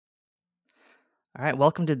All right,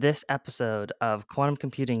 welcome to this episode of Quantum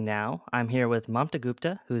Computing Now. I'm here with Mamta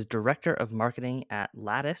Gupta, who's Director of Marketing at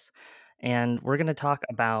Lattice, and we're going to talk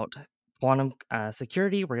about quantum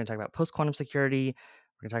security. We're going to talk about post quantum security.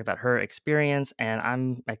 We're going to talk about her experience, and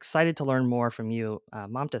I'm excited to learn more from you,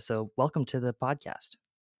 Mamta. So, welcome to the podcast.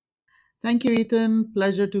 Thank you, Ethan.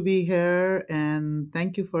 Pleasure to be here. And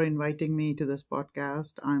thank you for inviting me to this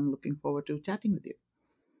podcast. I'm looking forward to chatting with you.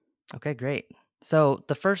 Okay, great. So,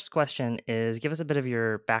 the first question is give us a bit of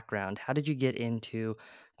your background. How did you get into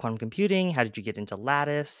quantum computing? How did you get into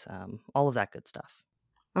Lattice? All of that good stuff.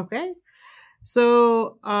 Okay.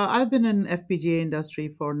 So I've been in FPGA industry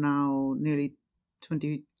for now nearly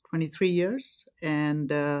 23 years.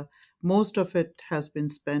 And most of it has been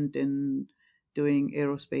spent in doing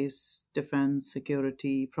aerospace, defense,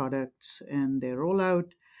 security products and their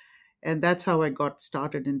rollout. And that's how I got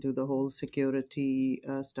started into the whole security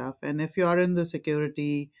stuff. And if you are in the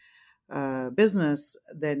security business,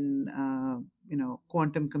 then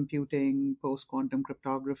quantum computing, post quantum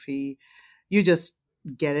cryptography, you just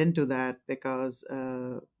get into that because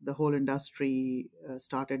the whole industry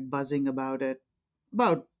started buzzing about it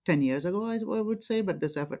about 10 years ago, I would say, but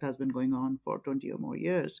this effort has been going on for 20 or more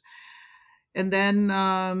years. And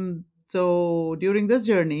then, so during this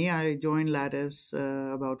journey, I joined Lattice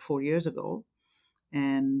about 4 years ago,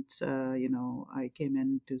 and I came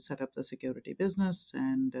in to set up the security business,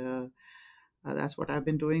 and that's what I've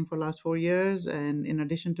been doing for the last 4 years. And in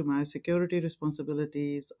addition to my security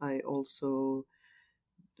responsibilities, I also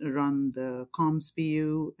run the comms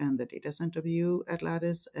BU and the data center BU at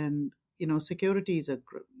Lattice. And security is a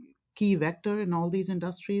key vector in all these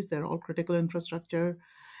industries. They're all critical infrastructure,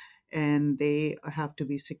 and they have to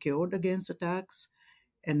be secured against attacks,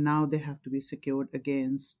 and now they have to be secured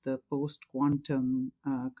against the post quantum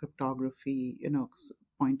cryptography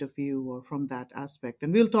point of view, or from that aspect.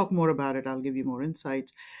 And we'll talk more about it. I'll give you more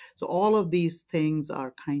insights. So all of these things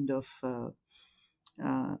are kind of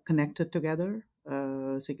connected together.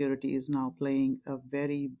 Security is now playing a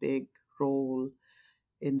very big role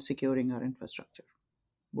in securing our infrastructure,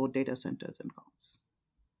 both data centers and comms.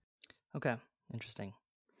 Okay, interesting.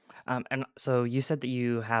 And so you said that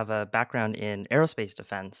you have a background in aerospace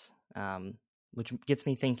defense, which gets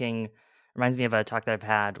me thinking, reminds me of a talk that I've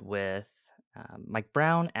had with Mike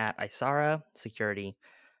Brown at Isara Security.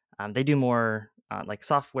 They do more like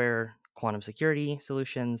software quantum security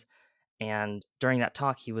solutions. And during that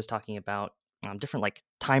talk, he was talking about different like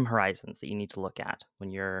time horizons that you need to look at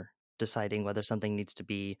when you're deciding whether something needs to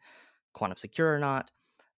be quantum secure or not.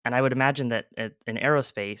 And I would imagine that in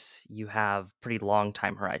aerospace, you have pretty long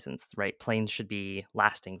time horizons, right? Planes should be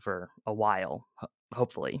lasting for a while,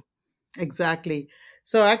 hopefully. Exactly.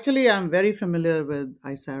 So actually, I'm very familiar with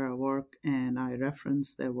ISARA work, and I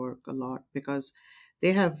reference their work a lot because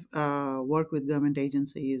they have worked with government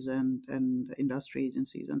agencies and industry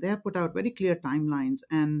agencies, and they have put out very clear timelines.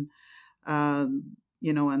 And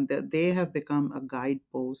they have become a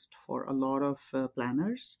guidepost for a lot of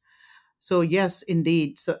planners. So yes,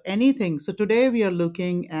 indeed. So anything. So today we are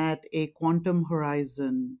looking at a quantum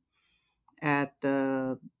horizon at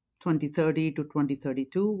 2030 to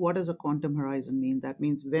 2032. What does a quantum horizon mean? That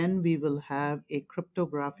means when we will have a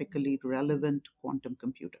cryptographically relevant quantum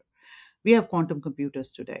computer. We have quantum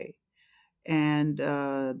computers today, and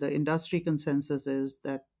the industry consensus is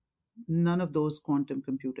that none of those quantum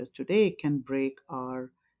computers today can break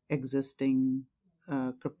our existing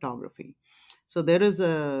cryptography. So there is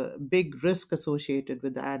a big risk associated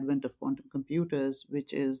with the advent of quantum computers,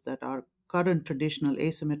 which is that our current traditional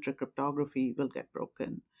asymmetric cryptography will get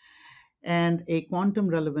broken. And a quantum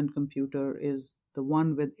relevant computer is the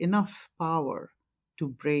one with enough power to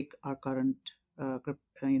break our current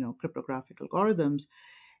cryptographic algorithms,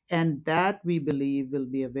 and that we believe will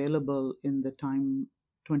be available in the time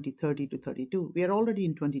 2030 to 32. We are already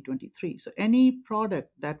in 2023. So any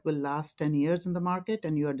product that will last 10 years in the market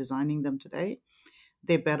and you are designing them today,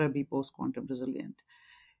 they better be post quantum resilient.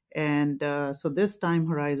 And so this time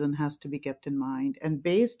horizon has to be kept in mind. And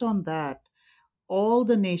based on that, all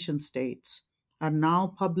the nation states are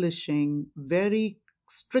now publishing very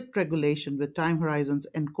strict regulation with time horizons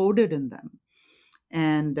encoded in them.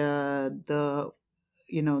 And the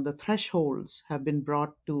thresholds have been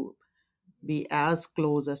brought to be as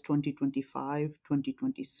close as 2025,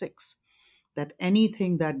 2026. That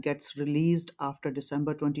anything that gets released after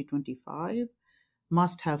December 2025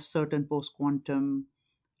 must have certain post quantum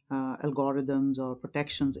algorithms or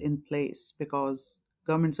protections in place, because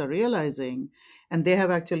governments are realizing, and they have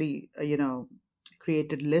actually,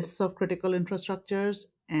 created lists of critical infrastructures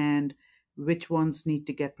and which ones need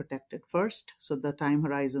to get protected first. So the time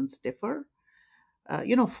horizons differ.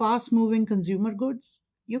 fast moving consumer goods,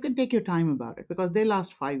 you can take your time about it because they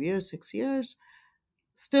last 5 years, 6 years.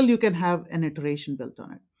 Still, you can have an iteration built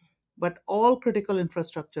on it. But all critical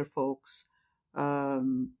infrastructure folks,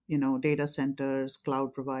 data centers,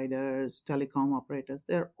 cloud providers, telecom operators,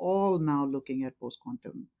 they're all now looking at post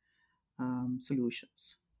quantum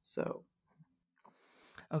solutions. So,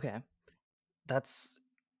 Okay, that's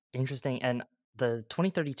interesting. And the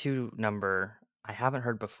 2032 number I haven't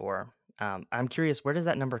heard before. I'm curious, where does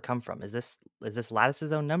that number come from? Is this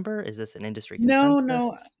Lattice's own number? Is this an industry no,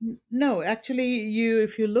 consensus? no, no. Actually,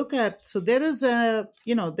 if you look at, so there is a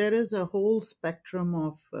whole spectrum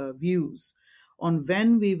of views on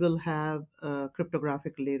when we will have a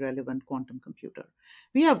cryptographically relevant quantum computer.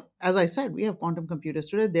 We have, as I said, we have quantum computers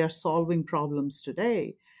today. They are solving problems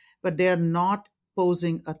today, but they are not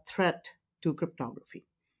posing a threat to cryptography.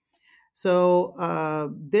 So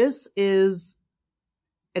this is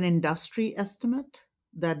an industry estimate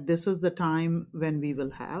that this is the time when we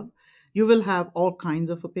will have. You will have all kinds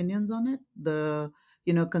of opinions on it. The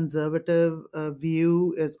conservative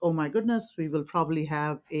view is, oh my goodness, we will probably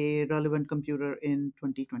have a relevant computer in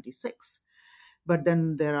 2026. But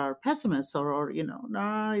then there are pessimists, or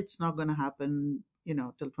nah, it's not going to happen,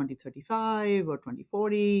 till 2035 or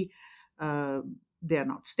 2040. uh, they are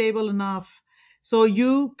not stable enough. So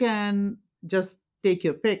you can just take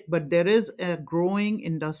your pick, but there is a growing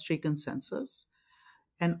industry consensus,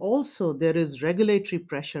 and also there is regulatory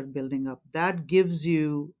pressure building up that gives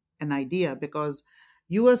you an idea, because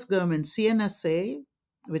US government CNSA,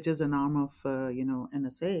 which is an arm of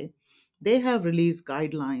NSA, they have released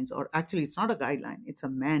guidelines, or actually it's not a guideline, it's a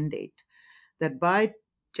mandate, that by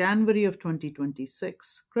January of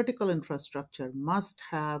 2026, critical infrastructure must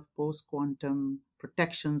have post quantum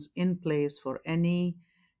protections in place for any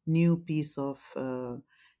new piece of either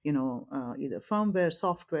firmware,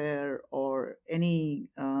 software, or any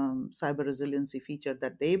cyber resiliency feature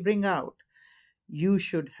that they bring out. You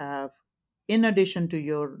should have, in addition to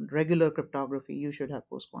your regular cryptography, you should have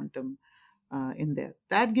post quantum in there.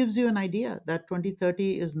 That gives you an idea that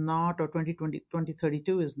 2030 is not, or 2020,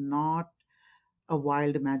 2032 is not a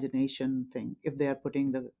wild imagination thing if they are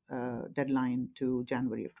putting the deadline to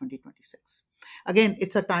January of 2026. Again,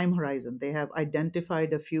 it's a time horizon. They have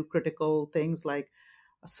identified a few critical things, like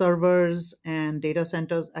servers and data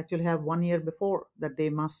centers actually have 1 year before that they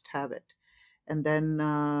must have it. And then,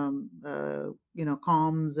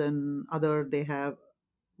 comms and other, they have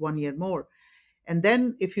 1 year more. And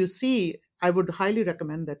then if you see, I would highly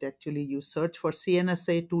recommend that actually you search for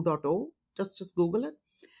CNSA 2.0. Just Google it.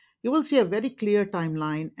 You will see a very clear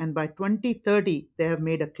timeline. And by 2030, they have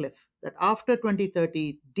made a cliff that after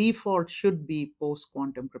 2030, default should be post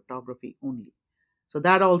quantum cryptography only. So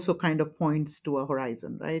that also kind of points to a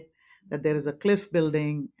horizon, right? That there is a cliff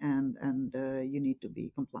building, and you need to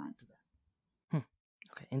be compliant to that. Hmm.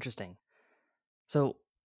 Okay, interesting. So,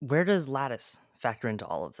 where does Lattice factor into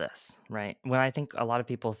all of this, right? When I think a lot of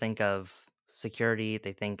people think of security,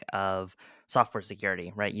 they think of software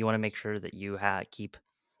security, right? You want to make sure that you keep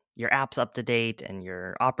your apps up to date and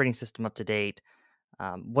your operating system up to date.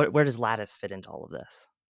 Where does Lattice fit into all of this?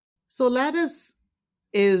 So Lattice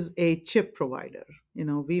is a chip provider.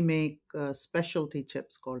 We make specialty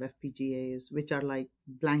chips called FPGAs, which are like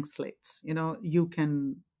blank slates. You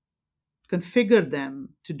can configure them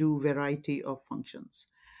to do variety of functions.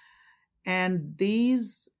 And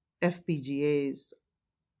these FPGAs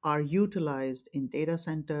are utilized in data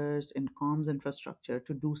centers, in comms infrastructure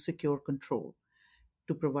to do secure control,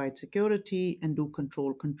 to provide security and do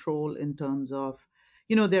control in terms of,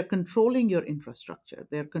 they're controlling your infrastructure,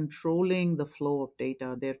 they're controlling the flow of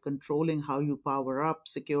data, they're controlling how you power up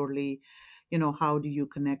securely, how do you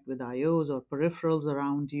connect with IOs or peripherals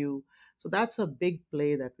around you. So that's a big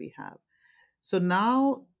play that we have. So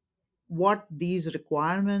now, what these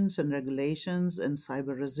requirements and regulations and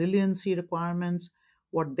cyber resiliency requirements,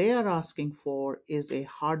 what they are asking for is a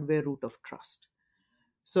hardware root of trust.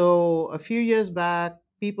 So a few years back,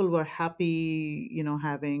 people were happy,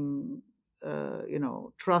 having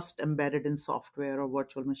trust embedded in software or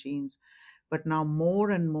virtual machines. But now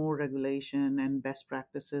more and more regulation and best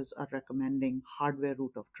practices are recommending hardware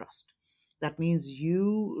root of trust. That means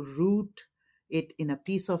you root it in a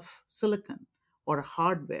piece of silicon or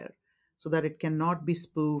hardware so that it cannot be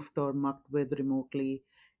spoofed or mucked with remotely.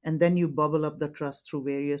 And then you bubble up the trust through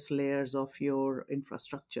various layers of your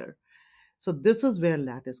infrastructure. So this is where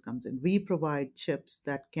Lattice comes in. We provide chips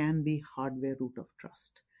that can be hardware root of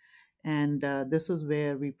trust, and this is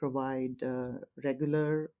where we provide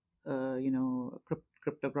regular,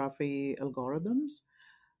 cryptography algorithms,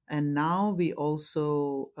 and now we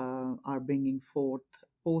also are bringing forth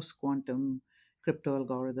post quantum crypto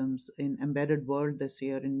algorithms. In Embedded World this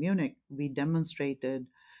year in Munich, we demonstrated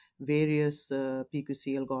various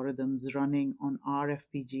PQC algorithms running on our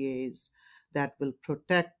FPGAs that will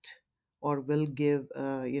protect or will give,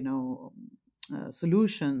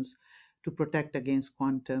 solutions to protect against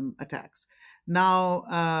quantum attacks.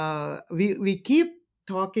 Now, we keep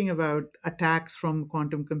talking about attacks from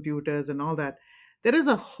quantum computers and all that. There is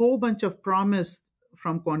a whole bunch of promise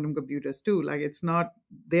from quantum computers too. Like, it's not,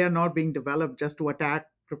 they are not being developed just to attack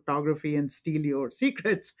cryptography and steal your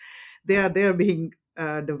secrets. They are being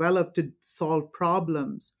developed to solve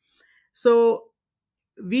problems. So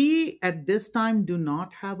we at this time do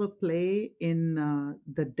not have a play in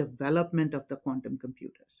the development of the quantum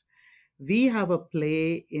computers. We have a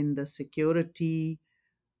play in the security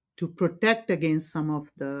to protect against some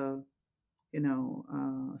of the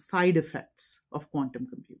side effects of quantum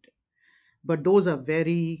computing, but those are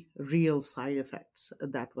very real side effects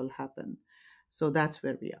that will happen. So that's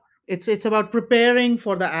where we are. It's about preparing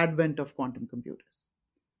for the advent of quantum computers.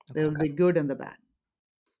 There will Okay, be good and the bad.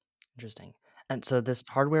 interesting. And so this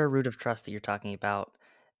hardware root of trust that you're talking about,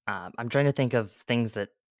 I'm trying to think of things that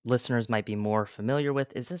listeners might be more familiar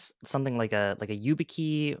with. Is this something like a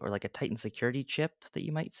YubiKey or like a Titan security chip that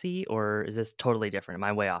you might see, or is this totally different? Am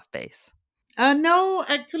I way off base? No,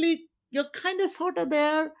 actually, you're kind of sort of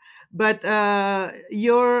there, but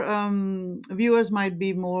your viewers might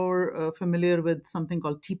be more familiar with something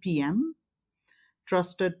called TPM,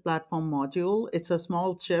 Trusted Platform Module. It's a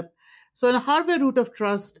small chip. So, a hardware root of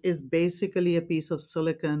trust is basically a piece of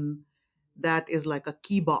silicon that is like a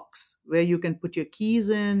key box where you can put your keys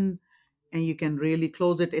in and you can really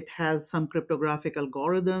close it. It has some cryptographic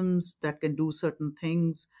algorithms that can do certain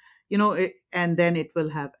things, and then it will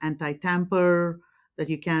have anti tamper that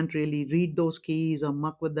you can't really read those keys or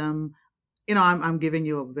muck with them. I'm giving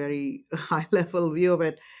you a very high level view of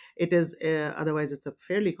it. It is otherwise it's a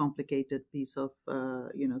fairly complicated piece of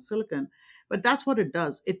silicon, but that's what it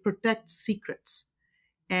does. It protects secrets,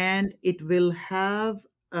 and it will have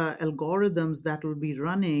algorithms that will be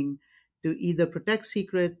running to either protect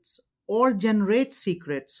secrets or generate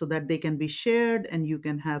secrets so that they can be shared and you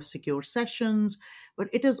can have secure sessions. But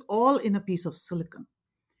it is all in a piece of silicon.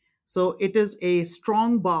 So it is a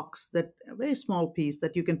strong box, that a very small piece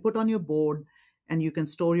that you can put on your board and you can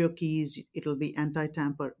store your keys. It'll be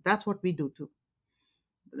anti-tamper. That's what we do too.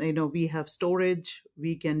 We have storage,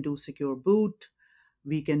 we can do secure boot,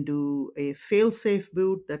 we can do a fail-safe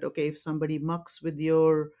boot, that okay, if somebody mucks with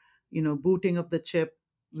your booting of the chip,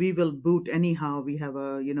 we will boot anyhow. We have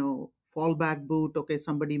a fallback boot. Okay,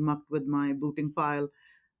 somebody mucked with my booting file,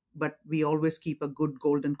 but we always keep a good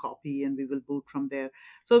golden copy and we will boot from there.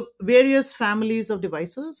 So various families of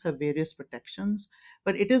devices have various protections,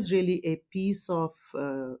 but it is really a piece of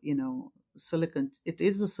silicon. It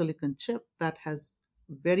is a silicon chip that has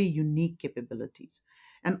very unique capabilities,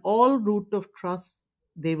 and all root of trust,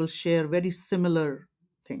 they will share very similar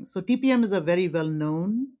things. So TPM is a very well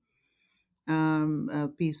known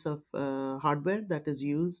piece of hardware that is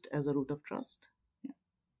used as a root of trust. Yeah.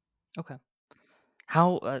 Okay.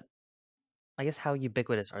 How I guess how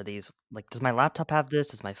ubiquitous are these? Like, does my laptop have this?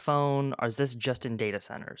 Does my phone? Or is this just in data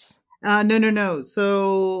centers? No, no, no.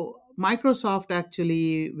 So Microsoft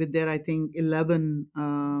actually, with their I think 11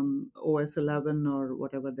 OS 11 or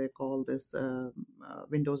whatever they call this,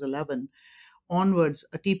 Windows 11 onwards,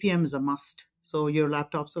 a TPM is a must. So your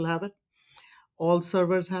laptops will have it. All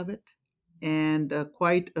servers have it, and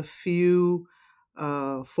quite a few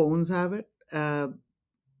phones have it.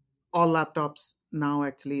 All laptops now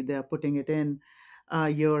actually they are putting it in.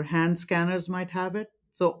 Your hand scanners might have it.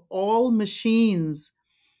 So all machines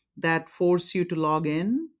that force you to log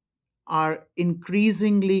in are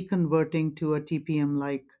increasingly converting to a TPM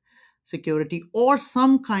like security or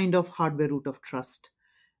some kind of hardware root of trust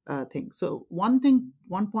thing. So one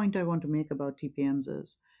point I want to make about TPMs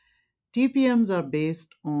is TPMs are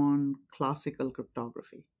based on classical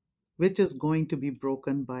cryptography, which is going to be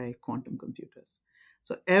broken by quantum computers.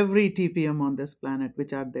 So every TPM on this planet,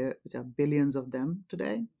 which are billions of them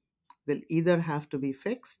today, will either have to be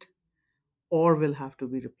fixed or will have to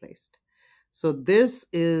be replaced. So this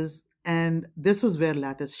is where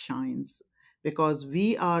Lattice shines, because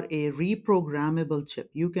we are a reprogrammable chip.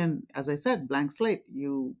 You can, as I said, blank slate.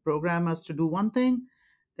 You program us to do one thing,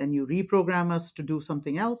 then you reprogram us to do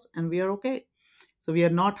something else, and we are okay. So we are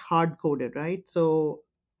not hard coded, right? So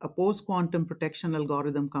a post quantum protection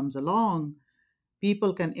algorithm comes along,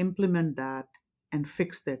 people can implement that and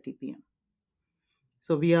fix their TPM.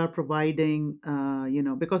 So we are providing,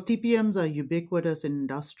 because TPMs are ubiquitous in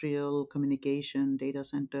industrial communication, data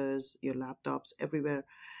centers, your laptops, everywhere.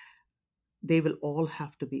 They will all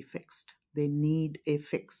have to be fixed. They need a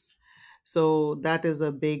fix. So that is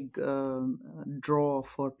a big draw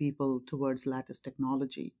for people towards lattice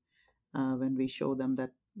technology, when we show them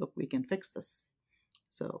that, look, we can fix this.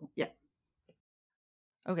 So yeah.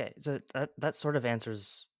 Okay, so that sort of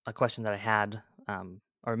answers a question that I had,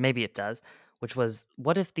 or maybe it does, which was,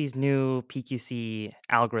 what if these new PQC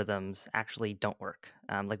algorithms actually don't work?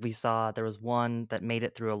 Like we saw, there was one that made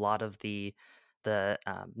it through a lot of the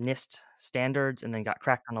NIST standards and then got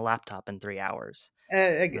cracked on a laptop in 3 hours. So,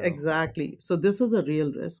 Exactly. So this is a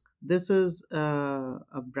real risk. This is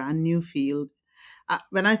a brand new field.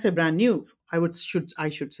 When I say brand new, I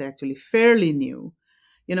should say actually fairly new.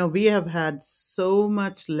 We have had so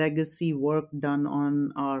much legacy work done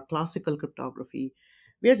on our classical cryptography.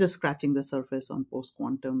 We are just scratching the surface on post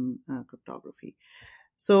quantum cryptography.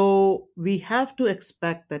 So we have to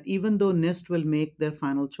expect that even though NIST will make their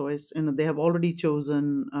final choice, they have already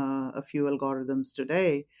chosen a few algorithms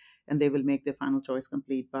today, and they will make their final choice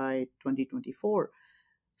complete by 2024.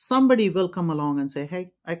 Somebody will come along and say,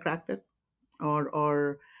 "Hey, I cracked it,"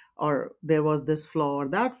 or there was this flaw or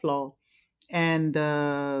that flaw, and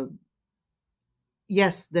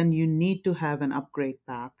yes, then you need to have an upgrade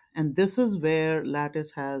path. And this is where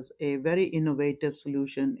Lattice has a very innovative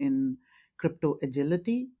solution in crypto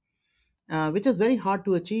agility, which is very hard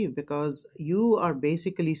to achieve because you are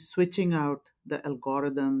basically switching out the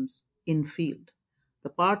algorithms in field. The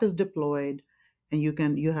part is deployed, and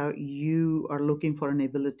you are looking for an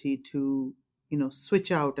ability to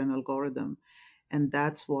switch out an algorithm, and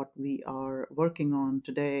that's what we are working on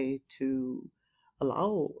today to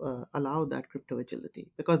allow that crypto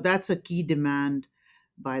agility, because that's a key demand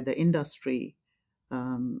by the industry,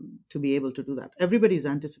 to be able to do that. Everybody's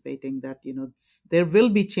anticipating that there will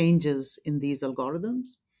be changes in these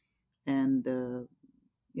algorithms, and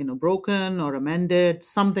broken or amended,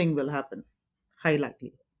 something will happen, high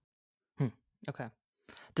likely. hmm, okay.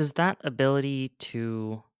 Does that ability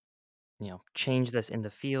to, change this in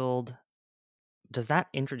the field, does that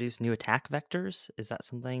introduce new attack vectors? Is that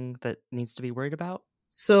something that needs to be worried about?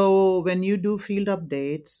 So when you do field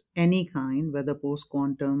updates, any kind, whether post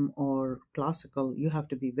quantum or classical, you have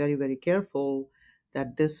to be very, very careful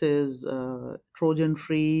that this is Trojan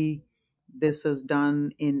free. This is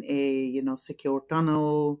done in a secure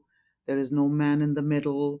tunnel. There is no man in the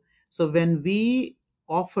middle. So when we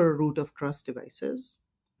offer root of trust devices,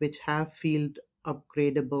 which have field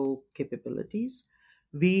upgradable capabilities,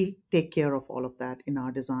 we take care of all of that in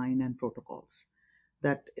our design and protocols,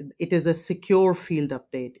 that it is a secure field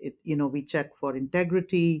update. We check for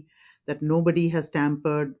integrity, that nobody has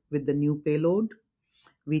tampered with the new payload.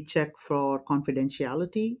 We check for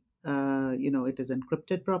confidentiality. It is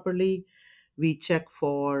encrypted properly. We check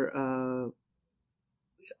for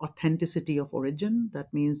authenticity of origin.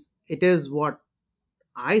 That means it is what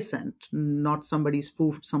I sent, not somebody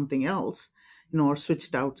spoofed something else, or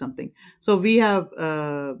switched out something. So we have,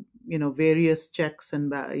 various checks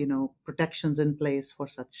and protections in place for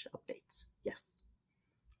such updates. Yes.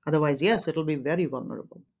 Otherwise, yes, it'll be very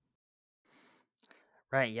vulnerable.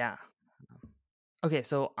 Right, yeah. Okay,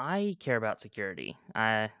 so I care about security.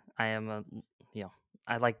 I am you know,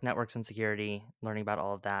 I like networks and security, learning about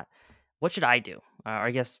all of that. What should I do? Or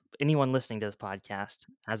I guess anyone listening to this podcast,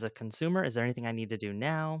 as a consumer, is there anything I need to do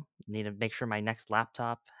now? Need to make sure my next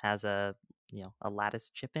laptop has a Lattice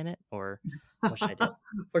chip in it, or what should I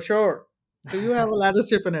For sure. Do you have a lattice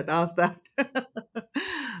chip in it? Ask that.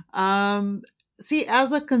 um, See,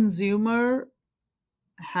 as a consumer,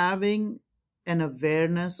 having an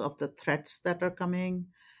awareness of the threats that are coming,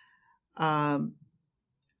 um,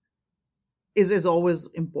 is always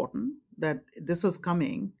important, that this is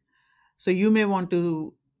coming. So you may want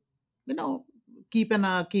to, you know keep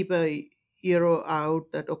a ear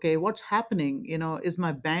out, that okay, what's happening, is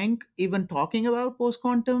my bank even talking about post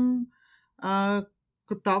quantum uh,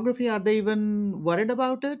 cryptography? Are they even worried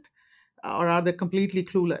about it, or are they completely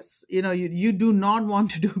clueless? You do not want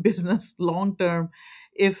to do business long term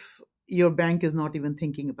if your bank is not even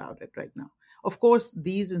thinking about it right now. Of course,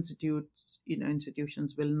 these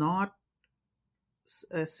institutions will not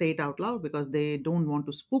say it out loud because they don't want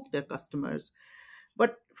to spook their customers.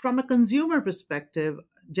 But from a consumer perspective,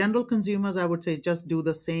 general consumers, I would say, just do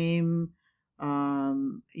the same,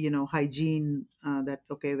 hygiene, that,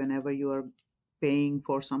 okay, whenever you are paying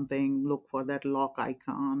for something, look for that lock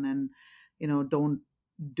icon, and, don't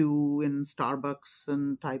do in Starbucks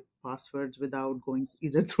and type passwords without going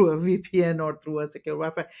either through a VPN or through a secure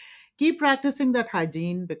Wi-Fi. Keep practicing that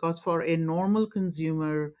hygiene, because for a normal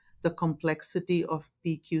consumer, the complexity of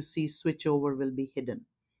PQC switchover will be hidden.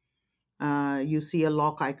 You see a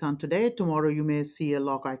lock icon today, tomorrow you may see a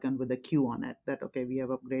lock icon with a Q on it, that okay, we have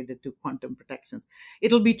upgraded to quantum protections.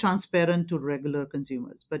 It'll be transparent to regular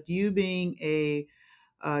consumers, but you being a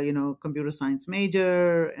computer science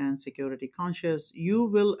major and security conscious, you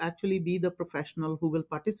will actually be the professional who will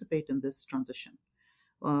participate in this transition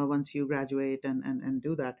once you graduate and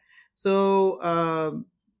do that. So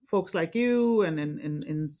folks like you and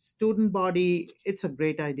in student body, it's a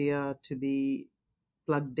great idea to be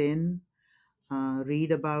plugged in,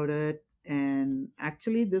 read about it, and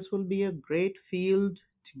actually this will be a great field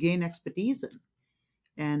to gain expertise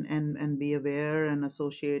in, and be aware and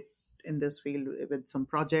associate in this field with some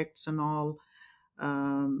projects and all,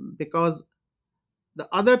 because the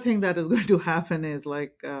other thing that is going to happen is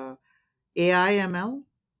like AI ML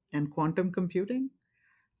and quantum computing.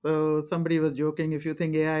 So somebody was joking, if you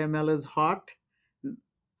think AI ML is hot,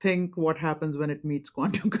 think what happens when it meets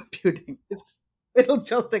quantum computing. It'll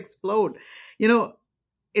just explode. You know,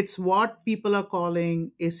 it's what people are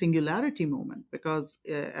calling a singularity moment, because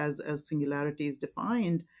as singularity is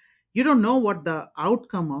defined, you don't know what the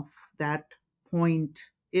outcome of that point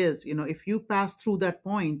is. You know, if you pass through that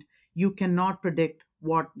point, you cannot predict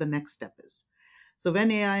what the next step is. So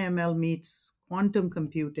when AI ML meets quantum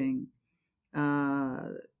computing, uh,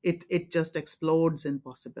 it just explodes in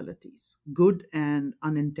possibilities, good and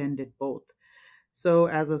unintended both. So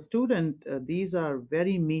as a student, these are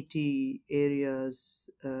very meaty areas,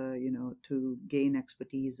 to gain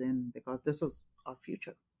expertise in, because this is our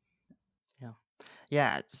future. Yeah.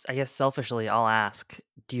 Yeah, just, I guess selfishly, I'll ask,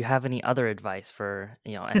 do you have any other advice for,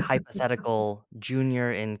 a hypothetical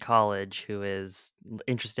junior in college who is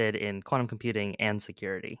interested in quantum computing and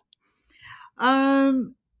security?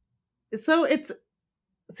 Um, so it's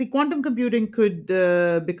See, quantum computing could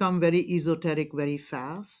become very esoteric very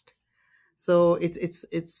fast. So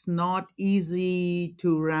it's not easy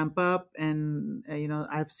to ramp up, and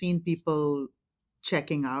I've seen people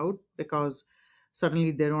checking out because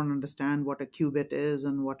suddenly they don't understand what a qubit is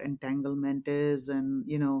and what entanglement is, and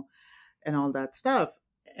all that stuff.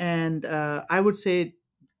 And I would say,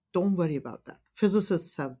 don't worry about that.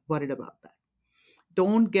 Physicists have worried about that.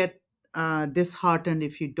 Don't get disheartened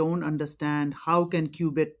if you don't understand how can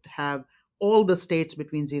qubit have all the states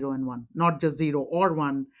between 0 and 1, not just 0 or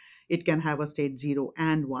 1. It can have a state 0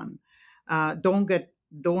 and 1. Don't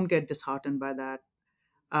get disheartened by that.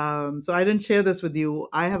 So I didn't share this with you.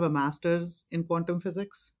 I have a master's in quantum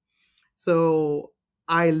physics, so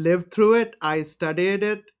I lived through it, I studied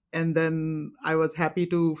it, and then I was happy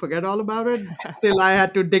to forget all about it till I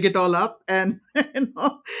had to dig it all up. And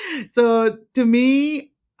so to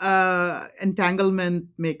me, entanglement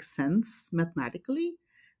makes sense mathematically,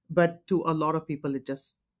 but to a lot of people, it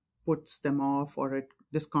just puts them off, or it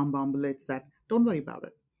discombobulates that. Don't worry about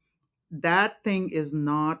it. That thing is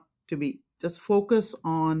not to be. Just focus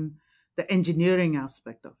on the engineering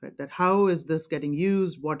aspect of it, that how is this getting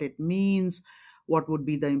used, what it means, what would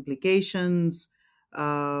be the implications,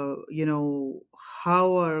 how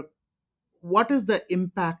are what is the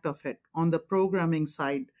impact of it on the programming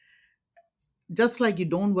side. Just like you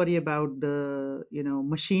don't worry about the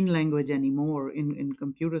machine language anymore in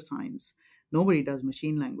computer science. Nobody does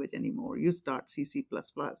machine language anymore. You start C++,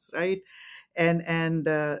 right? And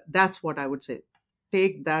that's what I would say.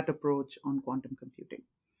 Take that approach on quantum computing.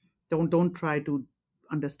 Don't try to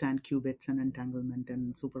understand qubits and entanglement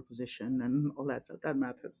and superposition and all that stuff. That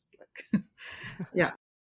math is like yeah.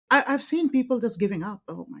 I've seen people just giving up.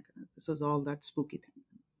 Oh my goodness, this is all that spooky thing.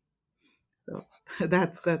 So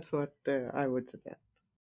that's what I would suggest.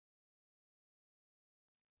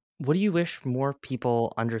 What do you wish more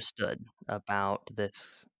people understood about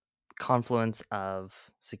this confluence of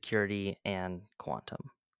security and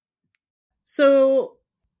quantum? So,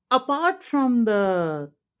 apart from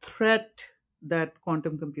the threat that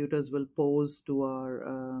quantum computers will pose to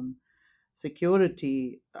our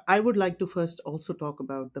security, I would like to first also talk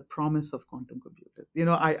about the promise of quantum computers.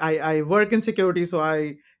 I work in security, so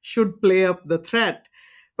I should play up the threat,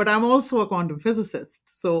 but I'm also a quantum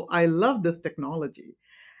physicist, so I love this technology.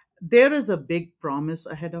 There is a big promise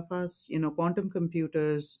ahead of us. Quantum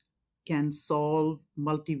computers can solve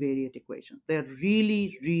multivariate equations. They're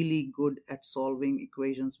really, really good at solving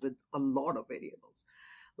equations with a lot of variables,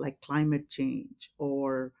 like climate change,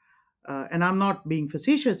 or and I'm not being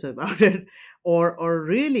facetious about it, or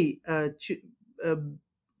really uh,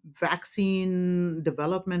 vaccine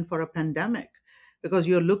development for a pandemic, because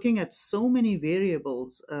you're looking at so many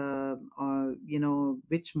variables,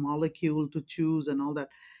 which molecule to choose and all that,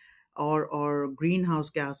 or greenhouse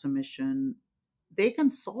gas emission. They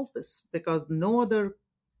can solve this because no other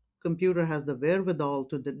computer has the wherewithal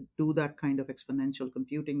to do that kind of exponential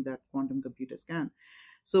computing that quantum computers can.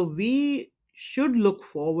 So we should look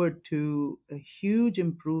forward to a huge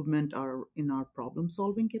improvement in our problem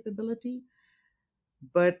solving capability.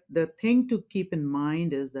 But the thing to keep in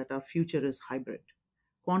mind is that our future is hybrid.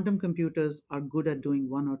 Quantum computers are good at doing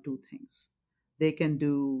one or two things. They can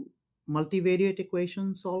do multivariate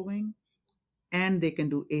equation solving, and they can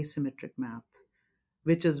do asymmetric math,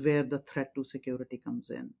 which is where the threat to security comes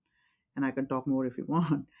in. And I can talk more if you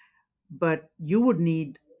want. But you would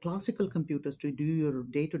need classical computers to do your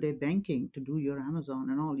day-to-day banking, to do your Amazon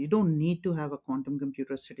and all. You don't need to have a quantum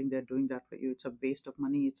computer sitting there doing that for you. It's a waste of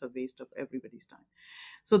money. It's a waste of everybody's time.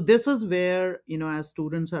 So this is where, as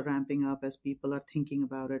students are ramping up, as people are thinking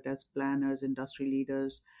about it, as planners, industry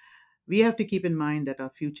leaders, we have to keep in mind that our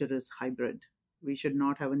future is hybrid. We should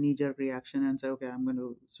not have a knee-jerk reaction and say, okay, I'm going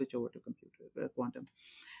to switch over to computer quantum.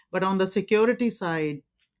 But on the security side,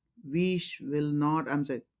 will not, I'm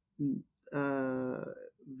saying, uh,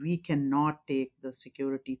 we cannot take the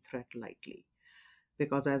security threat lightly.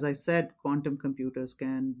 Because as I said, quantum computers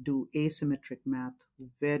can do asymmetric math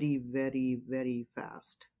very, very, very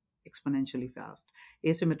fast, exponentially fast.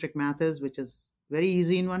 Asymmetric math is, which is very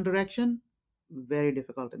easy in one direction, very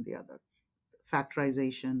difficult in the other.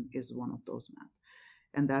 Factorization is one of those math.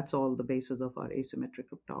 And that's all the basis of our asymmetric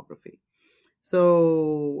cryptography.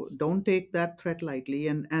 So don't take that threat lightly.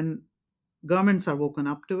 And governments are woken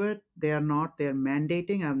up to it. They are not, they're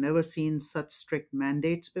mandating. I've never seen such strict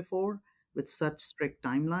mandates before with such strict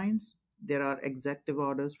timelines. There are executive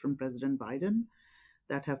orders from President Biden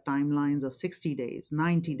that have timelines of 60 days,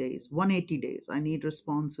 90 days, 180 days. I need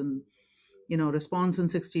response in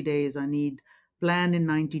 60 days. I need plan in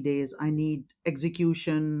 90 days. I need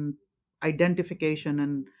execution, identification,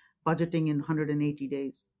 and budgeting in 180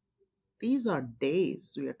 days. These are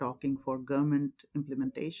days we are talking for government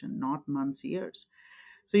implementation, not months, years.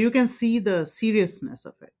 So you can see the seriousness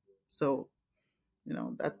of it. So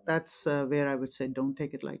that's where I would say don't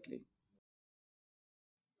take it lightly.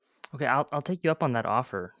 Okay, I'll take you up on that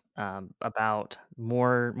offer, about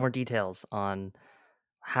more details on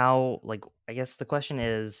how, like, I guess the question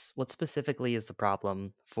is, what specifically is the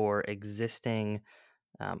problem for existing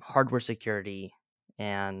hardware security,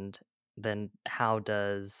 and then how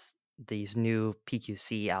does these new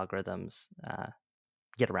PQC algorithms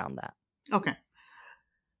get around that? Okay.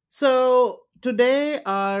 So today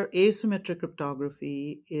our asymmetric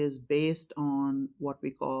cryptography is based on what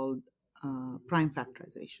we call prime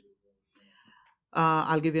factorization.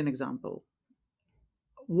 I'll give you an example.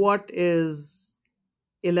 What is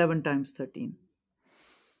 11 times 13?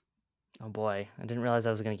 Oh boy, I didn't realize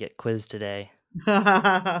I was going to get quizzed today.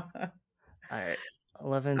 uh, All right,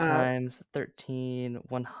 11 times 13,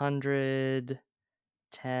 100,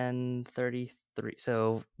 10, 33.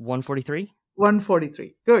 So 143?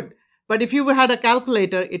 143. Good. But if you had a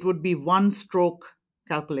calculator, it would be one stroke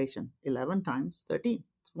calculation. 11 times 13.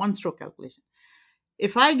 It's one stroke calculation.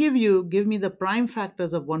 If I give me the prime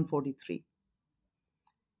factors of 143,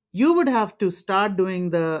 you would have to start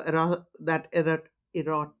doing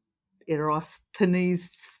Eratosthenes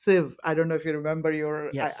sieve. I don't know if you remember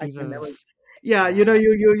Yeah, I sieve can of. never. Yeah,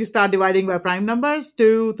 you start dividing by prime numbers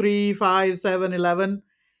 2, 3, 5, 7, 11,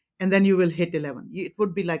 and then you will hit 11. It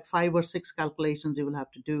would be like 5 or 6 calculations you will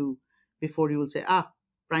have to do before you will say,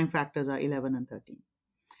 prime factors are 11 and 13.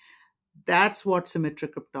 That's what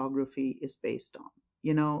symmetric cryptography is based on.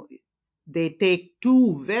 You know, they take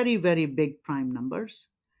two very, very big prime numbers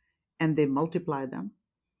and they multiply them.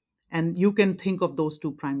 And you can think of those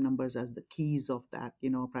two prime numbers as the keys of that,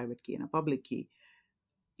 a private key and a public key.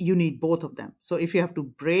 You need both of them. So if you have to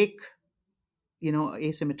break,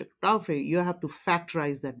 asymmetric cryptography, you have to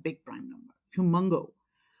factorize that big prime number, humongo,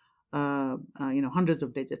 hundreds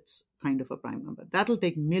of digits kind of a prime number. That'll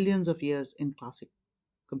take millions of years in classic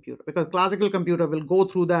computer, because classical computer will go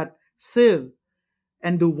through that sieve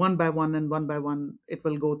and do one by one, and one by one it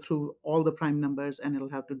will go through all the prime numbers and it'll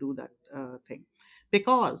have to do that thing,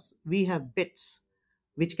 because we have bits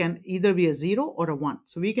which can either be a 0 or a 1.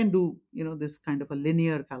 So we can do this kind of a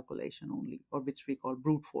linear calculation only, or which we call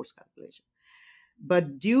brute force calculation.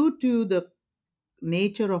 But due to the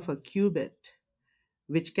nature of a qubit,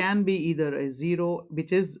 which can be either a 0,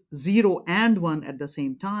 which is 0 and 1 at the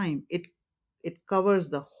same time, it covers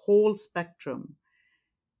the whole spectrum.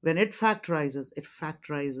 When it factorizes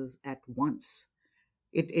at once.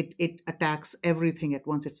 It attacks everything at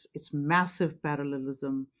once. It's massive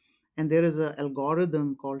parallelism. And there is an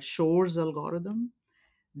algorithm called Shor's algorithm.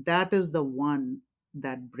 That is the one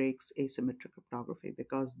that breaks asymmetric cryptography,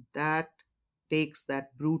 because that takes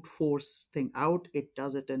that brute force thing out. It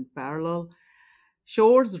does it in parallel.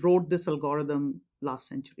 Shores wrote this algorithm last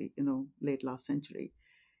century, late last century.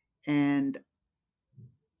 And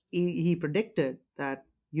he predicted that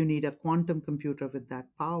you need a quantum computer with that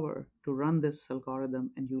power to run this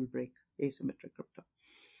algorithm and you'll break asymmetric crypto.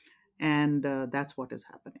 And that's what is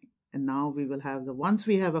happening. And now we will have once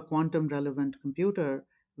we have a quantum relevant computer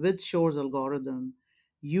with Shor's algorithm,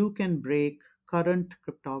 you can break current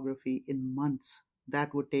cryptography in months.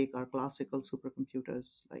 That would take our classical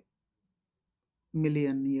supercomputers like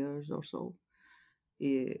million years or so,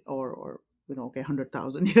 or okay,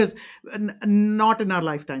 100,000 years, not in our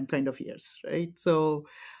lifetime kind of years, right? So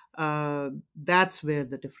that's where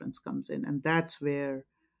the difference comes in, and that's where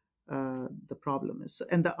the problem is.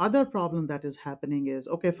 And the other problem that is happening is,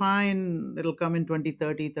 okay, fine, it'll come in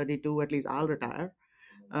 2030, 32, at least I'll retire.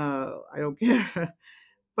 I don't care.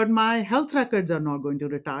 But my health records are not going to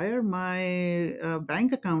retire. My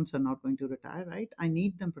bank accounts are not going to retire, right? I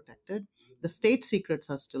need them protected. The state secrets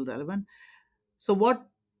are still relevant. So what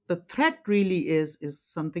the threat really is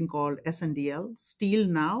something called SNDL, steal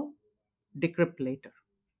now, decrypt later.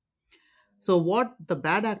 So what the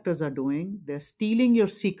bad actors are doing, they're stealing your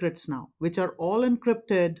secrets now, which are all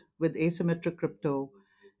encrypted with asymmetric crypto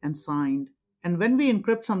and signed. And when we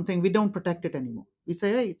encrypt something, we don't protect it anymore. We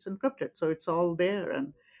say, hey, it's encrypted, so it's all there.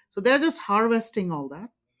 And so they're just harvesting all that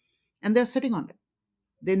and they're sitting on it.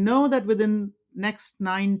 They know that within next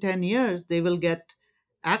 9, 10 years, they will get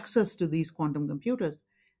access to these quantum computers.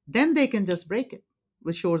 Then they can just break it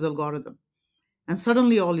with Shor's algorithm. And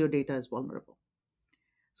suddenly all your data is vulnerable.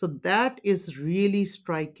 So that is really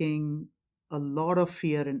striking a lot of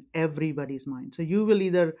fear in everybody's mind. So you will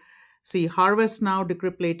either see harvest now,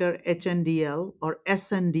 decrypt later, HNDL or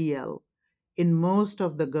SNDL in most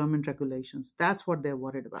of the government regulations. That's what they're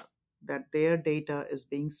worried about, that their data is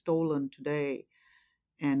being stolen today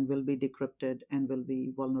and will be decrypted and will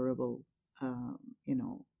be vulnerable, um, you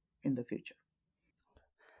know, in the future.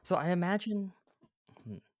 So I imagine,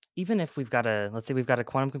 hmm, even if we've got a, let's say we've got a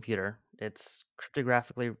quantum computer, it's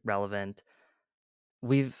cryptographically relevant.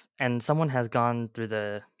 And someone has gone through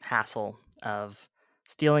the hassle of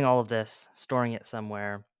stealing all of this, storing it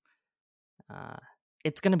somewhere. Uh,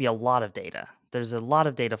 it's going to be a lot of data. There's a lot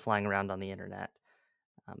of data flying around on the internet.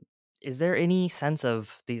 Um, is there any sense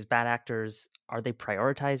of these bad actors? Are they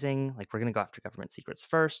prioritizing? Like, we're going to go after government secrets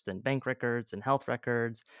first, then bank records and health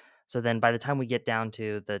records. So then by the time we get down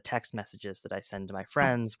to the text messages that I send to my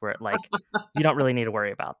friends, we're at like, you don't really need to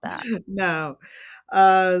worry about that. No.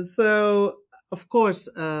 So, of course,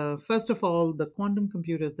 first of all, the quantum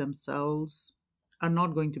computers themselves are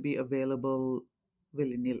not going to be available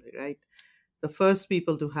willy nilly, right? The first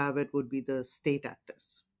people to have it would be the state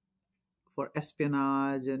actors for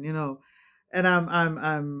espionage, and and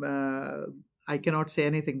I cannot say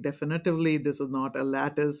anything definitively. This is not a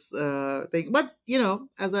lattice thing, but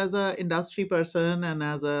as a industry person and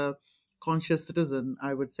as a conscious citizen,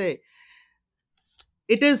 I would say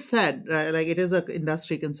it is said, like it is a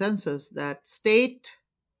industry consensus that state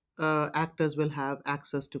actors will have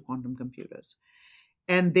access to quantum computers,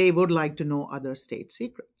 and they would like to know other state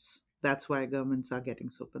secrets. That's why governments are getting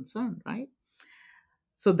so concerned, right?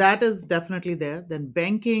 So that is definitely there. Then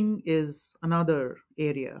banking is another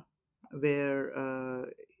area where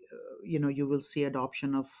you will see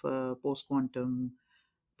adoption of post quantum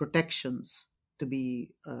protections to be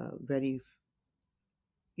very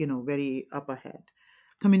up ahead.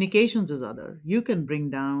 Communications is other. You can bring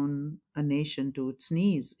down a nation to its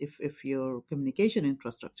knees if your communication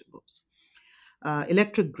infrastructure goes.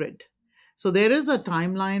 Electric grid. So there is a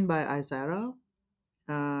timeline by ISARA,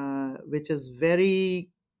 which is very,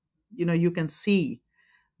 you can see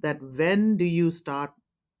that when do you start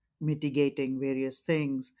mitigating various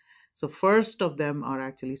things. So first of them are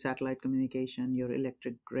actually satellite communication, your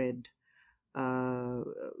electric grid, uh,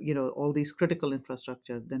 all these critical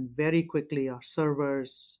infrastructure. Then very quickly our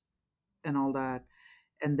servers and all that.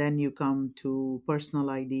 And then you come to personal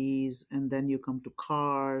IDs, and then you come to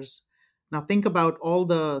cars. Now think about all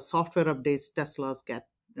the software updates Teslas get,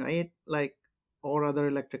 right? Like, or other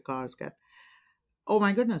electric cars get. Oh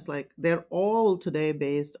my goodness, like they're all today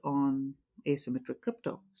based on asymmetric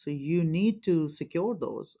crypto. So you need to secure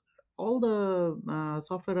those. All the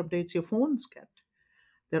software updates your phones get,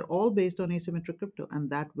 they're all based on asymmetric crypto, and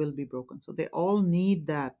that will be broken. So they all need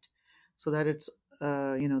that, so that it's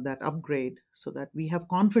that upgrade, so that we have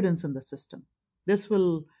confidence in the system. This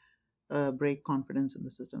will break confidence in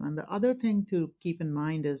the system. And the other thing to keep in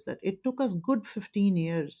mind is that it took us good 15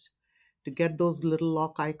 years to get those little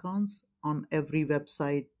lock icons on every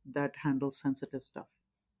website that handles sensitive stuff.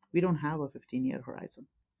 We don't have a 15-year horizon,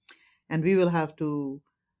 and we will have to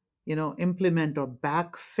implement or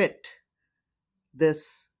backfit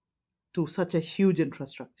this to such a huge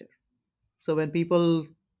infrastructure. So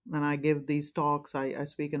when I give these talks, I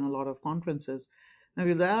speak in a lot of conferences, and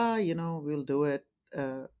we'll we'll do it.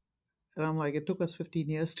 And I'm like, it took us 15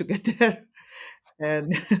 years to get there,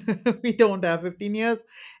 and we don't have 15 years,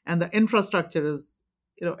 and the infrastructure is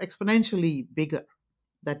exponentially bigger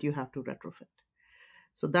that you have to retrofit.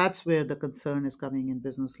 So that's where the concern is coming in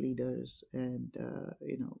business leaders and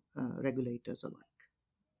regulators alike.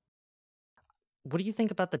 What do you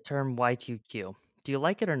think about the term Y2Q? Do you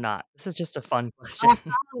like it or not? This is just a fun question.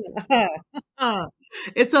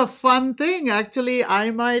 It's a fun thing. Actually,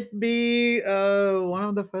 I might be one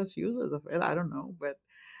of the first users of it. I don't know, but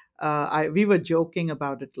we were joking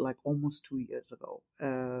about it like almost 2 years ago.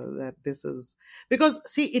 That this is because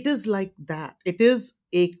see, it is like that. It is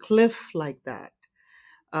a cliff like that,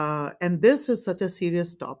 and this is such a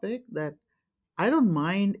serious topic that I don't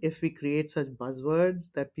mind if we create such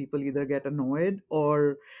buzzwords that people either get annoyed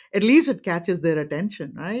or at least it catches their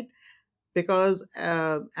attention, right? Because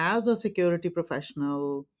as a security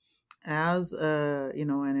professional, as an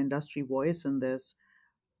industry voice in this,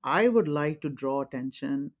 I would like to draw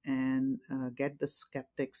attention and get the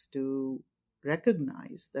skeptics to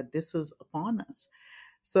recognize that this is upon us.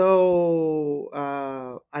 So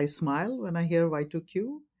I smile when I hear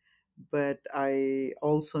Y2Q, but I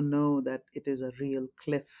also know that it is a real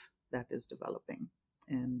cliff that is developing.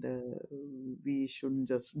 And we shouldn't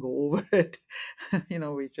just go over it.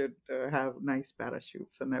 We should have nice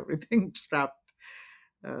parachutes and everything strapped.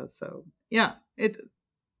 So yeah, it's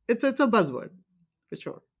a buzzword for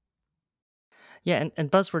sure. Yeah, and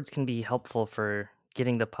buzzwords can be helpful for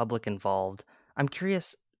getting the public involved. I'm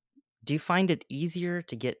curious, do you find it easier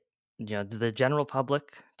to get, the general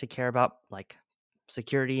public to care about like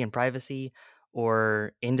security and privacy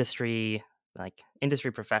or industry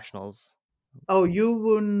professionals? Oh, you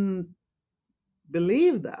wouldn't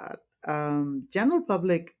believe that. General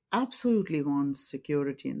public absolutely wants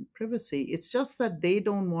security and privacy. It's just that they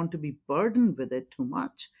don't want to be burdened with it too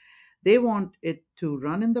much. They want it to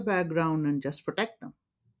run in the background and just protect them.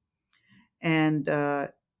 And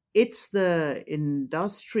it's the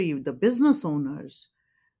industry, the business owners,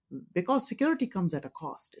 because security comes at a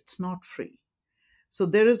cost. It's not free. So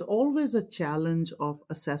there is always a challenge of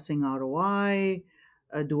assessing ROI.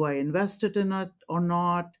 Do I invest it in it or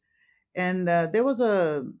not? And there was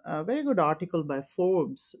a very good article by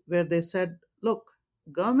Forbes where they said, look,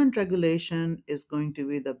 government regulation is going to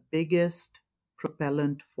be the biggest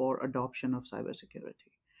propellant for adoption of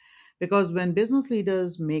cybersecurity. Because when business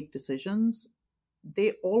leaders make decisions,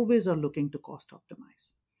 they always are looking to cost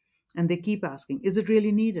optimize. And they keep asking, is it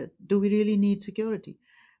really needed? Do we really need security?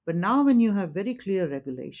 But now, when you have very clear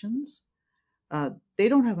regulations, they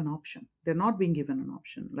don't have an option. They're not being given an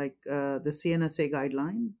option. Like the CNSA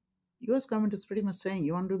guideline, US government is pretty much saying,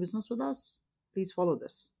 you want to do business with us? Please follow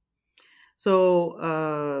this.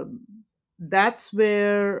 So that's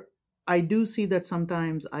where I do see that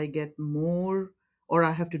sometimes I get more or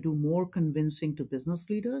I have to do more convincing to business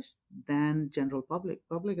leaders than general public.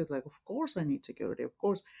 Public is like, of course I need security, of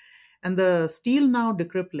course. And the steal now,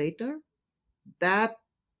 decrypt later, that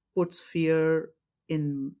puts fear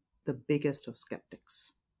in the biggest of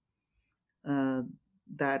skeptics. Uh,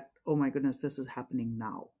 that, oh my goodness, this is happening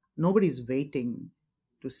now. Nobody's waiting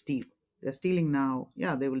to steal. They're stealing now.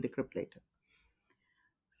 Yeah, they will decrypt later.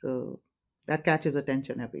 So that catches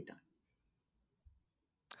attention every time.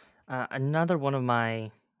 Another one of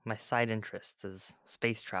my side interests is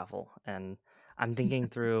space travel, and I'm thinking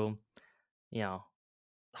through, you know,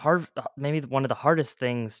 maybe one of the hardest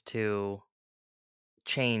things to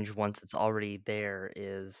change once it's already there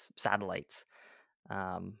is satellites.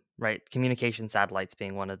 Right, communication satellites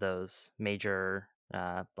being one of those major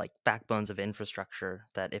like backbones of infrastructure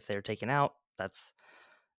that if they're taken out, that's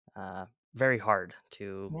uh, very hard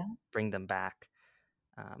to Yeah. bring them back.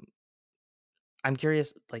 Um, I'm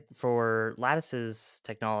curious, like for Lattice's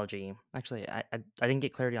technology. Actually, I didn't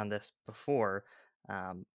get clarity on this before.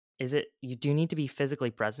 Is it you do need to be physically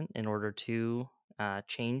present in order to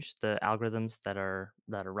change the algorithms that are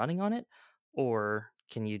running on it, or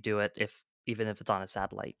can you do it if even if it's on a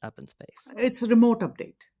satellite up in space? It's a remote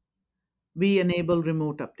update. We enable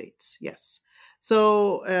remote updates. Yes.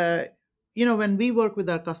 So, when we work with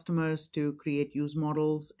our customers to create use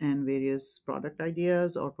models and various product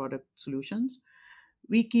ideas or product solutions,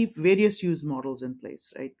 we keep various use models in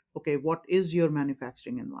place, right? Okay, what is your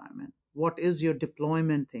manufacturing environment? What is your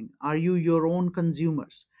deployment thing? Are you your own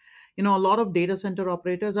consumers? A lot of data center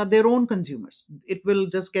operators are their own consumers. It will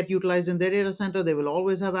just get utilized in their data center. They will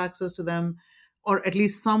always have access to them, or at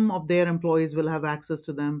least some of their employees will have access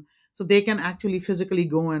to them. So they can actually physically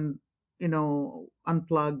go and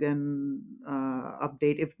unplug and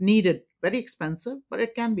update if needed. Very expensive, but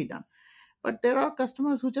it can be done. But there are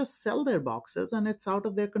customers who just sell their boxes and it's out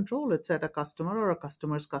of their control. It's at a customer or a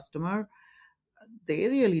customer's customer. They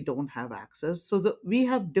really don't have access. So we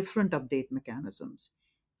have different update mechanisms,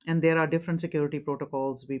 and there are different security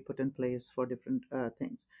protocols we put in place for different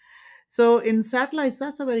things. So in satellites,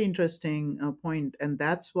 that's a very interesting point, and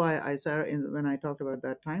that's why when I talked about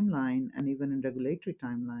that timeline, and even in regulatory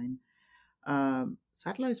timeline,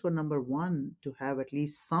 satellites were number one to have at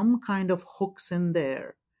least some kind of hooks in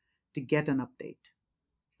there to get an update.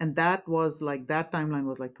 And that was like, that timeline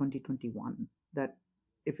was like 2021, that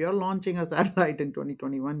if you're launching a satellite in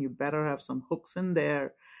 2021, you better have some hooks in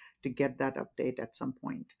there to get that update at some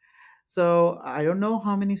point. So I don't know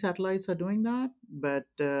how many satellites are doing that, but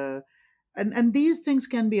and these things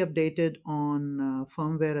can be updated on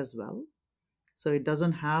firmware as well. So it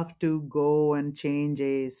doesn't have to go and change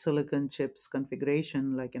a silicon chips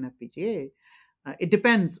configuration like an FPGA. It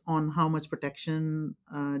depends on how much protection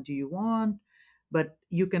do you want, but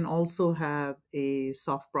you can also have a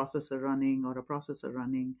soft processor running or a processor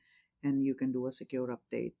running, and you can do a secure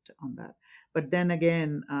update on that. But then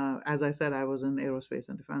again, as I said, I was in aerospace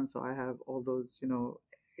and defense, so I have all those,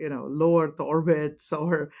 low Earth orbits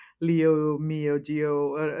or LEO, MEO,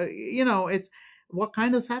 GEO. It's what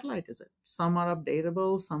kind of satellite is it? Some are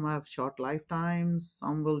updatable, some have short lifetimes,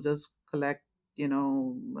 some will just collect,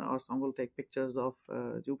 or some will take pictures of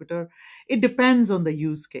Jupiter. It depends on the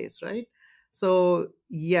use case, right? So,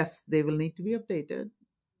 yes, they will need to be updated,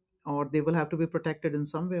 or they will have to be protected in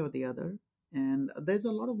some way or the other. And there's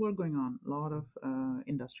a lot of work going on, a lot of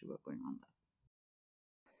industry work going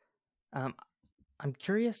on. Um, I'm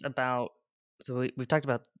curious about, so we've talked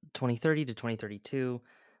about 2030 to 2032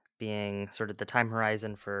 being sort of the time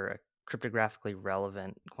horizon for a cryptographically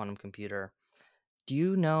relevant quantum computer. Do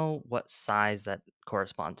you know what size that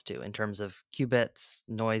corresponds to in terms of qubits,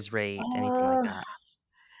 noise rate, anything like Uh, that?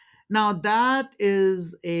 Now that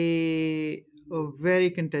is a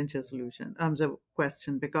very contentious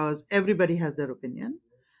question, because everybody has their opinion.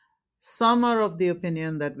 Some are of the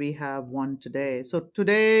opinion that we have one today. So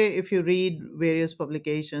today, if you read various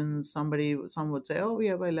publications, some would say, "Oh, we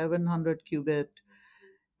have 1100 qubit,"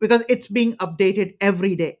 because it's being updated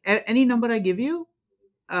every day. Any number I give you,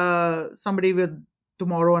 somebody will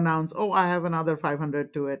tomorrow announce, "Oh, I have another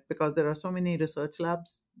 500 to it," because there are so many research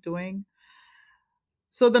labs doing.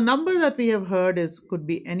 So the number that we have heard is could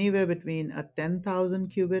be anywhere between a 10,000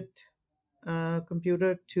 qubit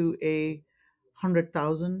computer to a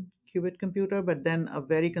 100,000 qubit computer, but then a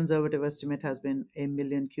very conservative estimate has been a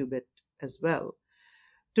million qubit as well.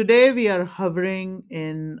 Today, we are hovering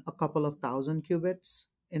in a couple of thousand qubits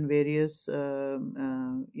in various,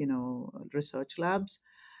 research labs.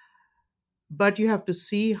 But you have to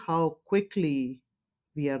see how quickly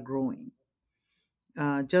we are growing.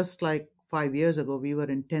 Just like 5 years ago, we were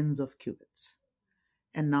in tens of qubits,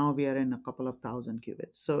 and now we are in a couple of thousand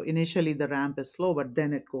qubits. So initially the ramp is slow, but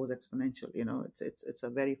then it goes exponential. It's a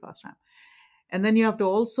very fast ramp. And then you have to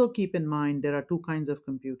also keep in mind there are two kinds of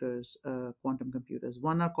computers, quantum computers.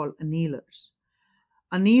 One are called annealers.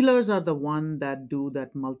 Annealers are the one that do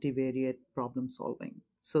that multivariate problem solving.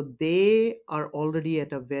 So they are already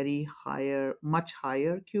at a very higher, much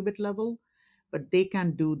higher qubit level, but they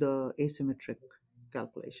can do the asymmetric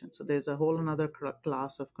calculation. So there's a whole another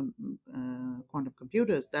class of quantum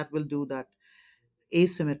computers that will do that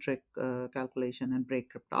asymmetric calculation and break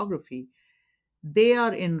cryptography. They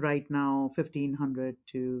are in right now 1500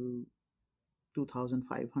 to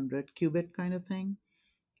 2500 qubit kind of thing,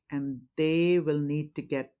 and they will need to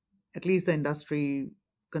get, at least the industry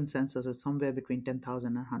consensus is somewhere between 10,000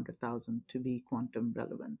 and 100,000 to be quantum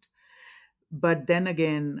relevant. But then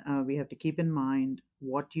again, we have to keep in mind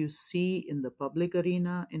what you see in the public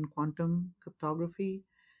arena in quantum cryptography.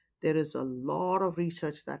 There is a lot of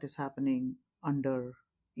research that is happening under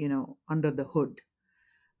the hood,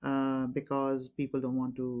 because people don't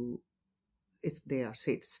want to, if they are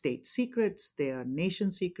state secrets, they are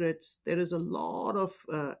nation secrets. There is a lot of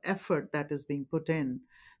effort that is being put in.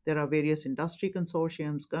 There are various industry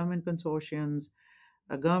consortiums, government consortiums,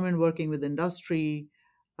 a government working with industry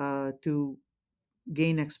to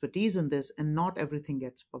gain expertise in this, and not everything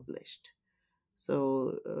gets published.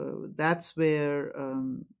 So that's where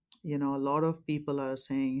a lot of people are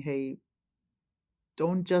saying, "Hey,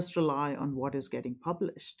 don't just rely on what is getting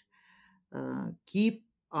published. Keep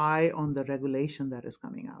eye on the regulation that is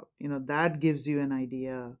coming out. That gives you an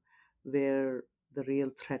idea where the real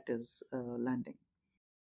threat is landing."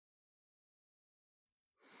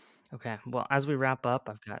 Okay. Well, as we wrap up,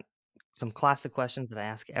 I've got some classic questions that I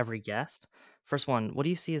ask every guest. First one, what do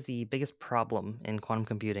you see as the biggest problem in quantum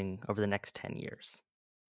computing over the next 10 years?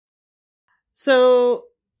 So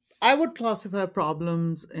I would classify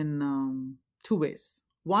problems in two ways.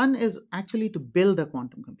 One is actually to build a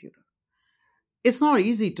quantum computer. It's not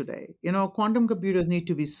easy today. Quantum computers need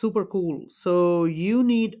to be super cool. So you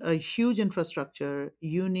need a huge infrastructure.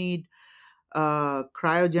 You need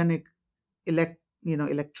cryogenic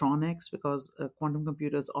electronics, because quantum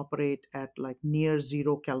computers operate at like near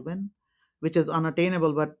 0 Kelvin, which is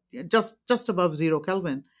unattainable, but just above 0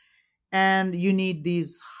 Kelvin. And you need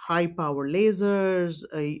these high power lasers.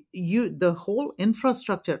 The whole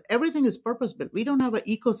infrastructure, everything is purpose built. We don't have an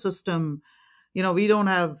ecosystem. We don't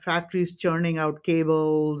have factories churning out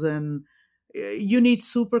cables, and you need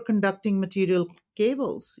superconducting material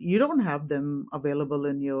cables. You don't have them available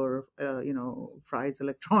in your fries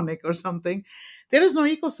electronic or something. There is no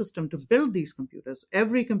ecosystem to build these computers.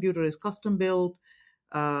 Every computer is custom built,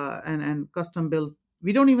 and custom built.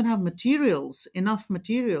 We don't even have enough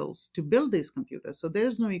materials to build these computers. So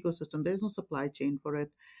there's no ecosystem, there's no supply chain for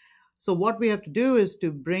it. So what we have to do is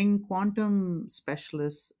to bring quantum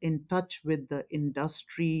specialists in touch with the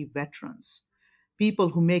industry veterans, people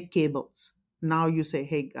who make cables. Now you say,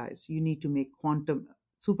 hey guys, you need to make quantum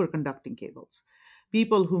superconducting cables.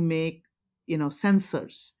 People who make,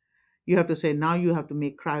 sensors. You have to say, now you have to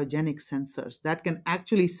make cryogenic sensors that can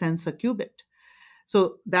actually sense a qubit.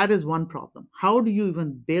 So that is one problem. How do you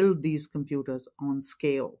even build these computers on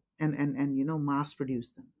scale and mass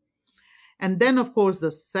produce them? And then, of course, the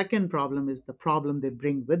second problem is the problem they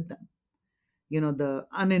bring with them. The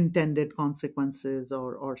unintended consequences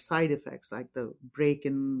or side effects, like the break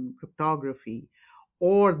in cryptography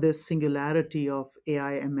or this singularity of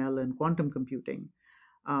AI, ML, and quantum computing.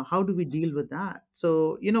 How do we deal with that?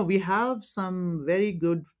 So, we have some very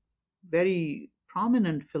good, very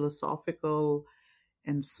prominent philosophical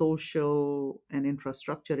and social and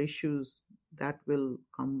infrastructure issues that will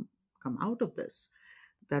come out of this,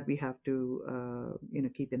 that we have to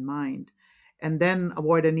keep in mind, and then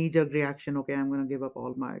avoid a knee-jerk reaction. Okay, I'm going to give up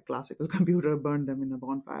all my classical computer, burn them in a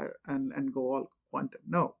bonfire, and go all quantum.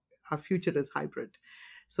 No, our future is hybrid.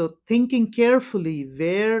 So thinking carefully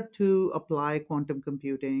where to apply quantum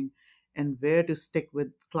computing and where to stick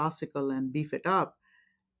with classical and beef it up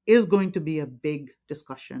is going to be a big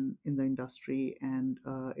discussion in the industry, and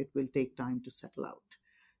it will take time to settle out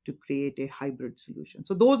to create a hybrid solution.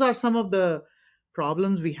 So, those are some of the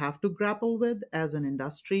problems we have to grapple with as an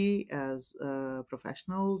industry, as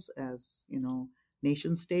professionals, as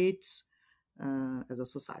nation states, as a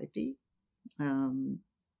society. Um,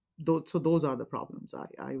 so, those are the problems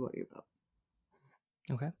I worry about.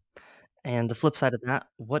 Okay. And the flip side of that,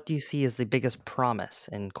 what do you see as the biggest promise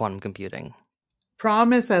in quantum computing?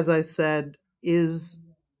 Promise, as I said, is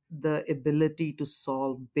the ability to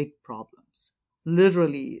solve big problems.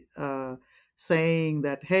 Literally, saying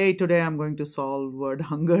that, hey, today I'm going to solve word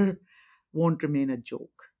hunger won't remain a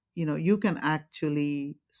joke. You can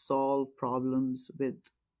actually solve problems with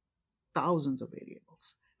thousands of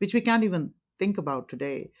variables, which we can't even think about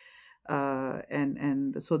today.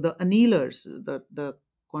 And so the annealers, the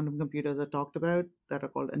quantum computers I talked about that are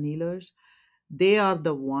called annealers, they are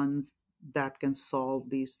the ones that can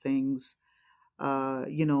solve these things. uh,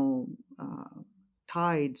 you know uh,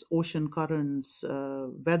 Tides, ocean currents,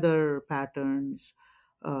 weather patterns,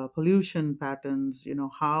 pollution patterns,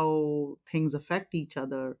 how things affect each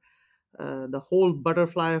other. The whole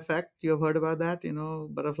butterfly effect, you have heard about that.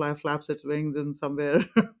 Butterfly flaps its wings in somewhere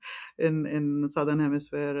in southern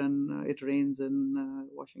hemisphere, and it rains in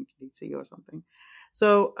Washington DC or something.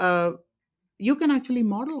 So you can actually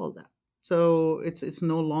model all that. So it's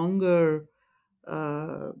no longer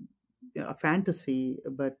uh, a fantasy,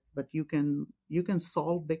 but you can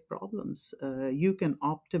solve big problems. You can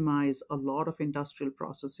optimize a lot of industrial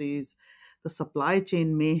processes. The supply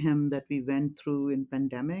chain mayhem that we went through in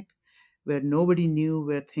pandemic, where nobody knew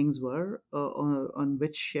where things were, on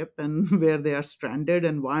which ship, and where they are stranded,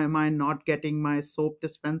 and why am I not getting my soap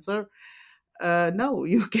dispenser. No,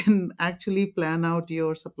 you can actually plan out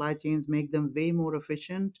your supply chains, make them way more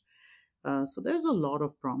efficient. So there's a lot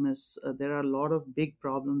of promise. There are a lot of big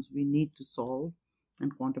problems we need to solve,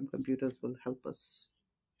 and quantum computers will help us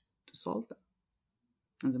to solve them.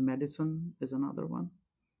 And the medicine is another one.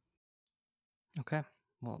 Okay.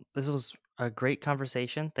 Well, this was a great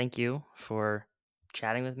conversation. Thank you for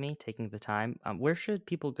chatting with me, taking the time. Where should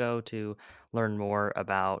people go to learn more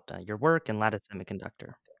about your work in Lattice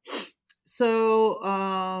Semiconductor? So,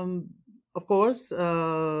 of course,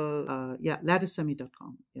 yeah,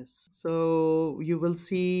 latticesemi.com. Yes. So you will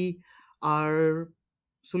see our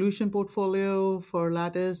solution portfolio for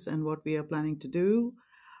Lattice and what we are planning to do.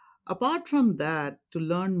 Apart from that, to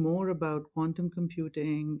learn more about quantum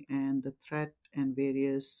computing and the threat and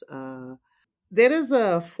various there is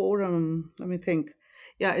a forum, let me think.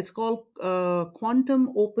 Yeah, it's called Quantum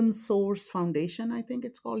Open Source Foundation, I think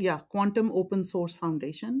it's called. Yeah, Quantum Open Source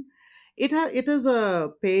Foundation. It is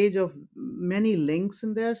a page of many links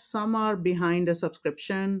in there. Some are behind a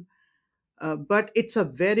subscription, but it's a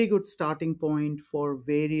very good starting point for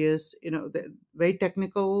various, very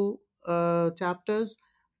technical chapters,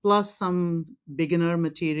 plus some beginner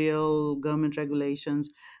material, government regulations.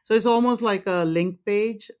 So it's almost like a link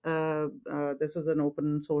page. This is an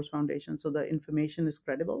open source foundation, so the information is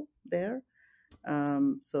credible there.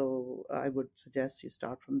 So I would suggest you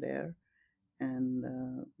start from there and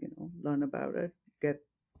learn about it, get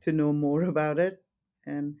to know more about it,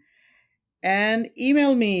 and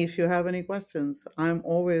email me if you have any questions. I'm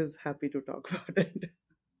always happy to talk about it.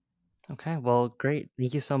 Okay, well, great.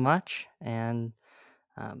 Thank you so much, and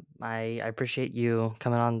I appreciate you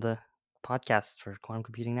coming on the podcast for quantum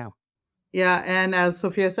computing now. Yeah, and as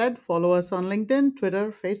Sophia said, follow us on LinkedIn,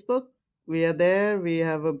 Twitter, Facebook. We are there. We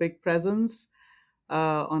have a big presence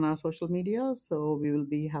on our social media, so we will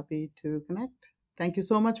be happy to connect. Thank you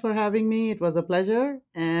so much for having me. It was a pleasure,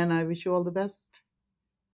 and I wish you all the best.